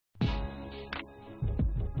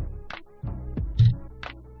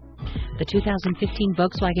The 2015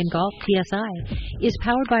 Volkswagen Golf TSI is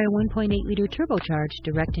powered by a 1.8-liter turbocharged,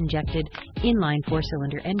 direct-injected, inline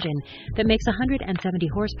four-cylinder engine that makes 170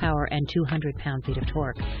 horsepower and 200 pound-feet of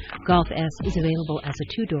torque. Golf S is available as a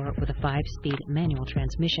two-door with a 5-speed manual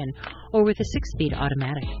transmission or with a 6-speed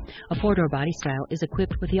automatic. A 4-door body style is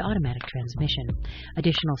equipped with the automatic transmission.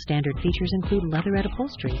 Additional standard features include leatherette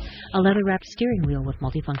upholstery, a leather-wrapped steering wheel with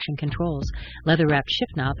multifunction controls, leather-wrapped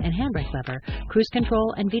shift knob and handbrake lever, cruise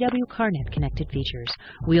control, and VW CarNet connected features.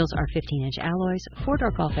 Wheels are 15-inch alloys.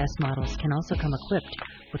 4-door Golf S models can also come equipped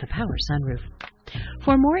with a power sunroof.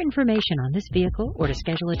 For more information on this vehicle or to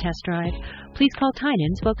schedule a test drive, please call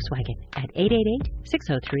Tynan's Volkswagen at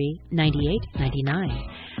 888-603-9899.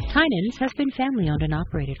 Tynan's has been family-owned and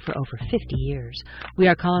operated for over 50 years. We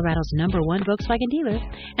are Colorado's #1 Volkswagen dealer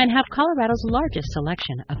and have Colorado's largest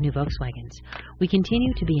selection of new Volkswagens. We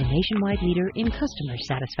continue to be a nationwide leader in customer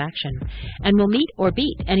satisfaction and will meet or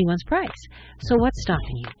beat anyone's price. So what's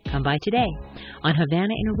stopping you? Come by today on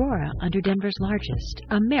Havana in Aurora under Denver's largest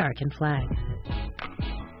American flag.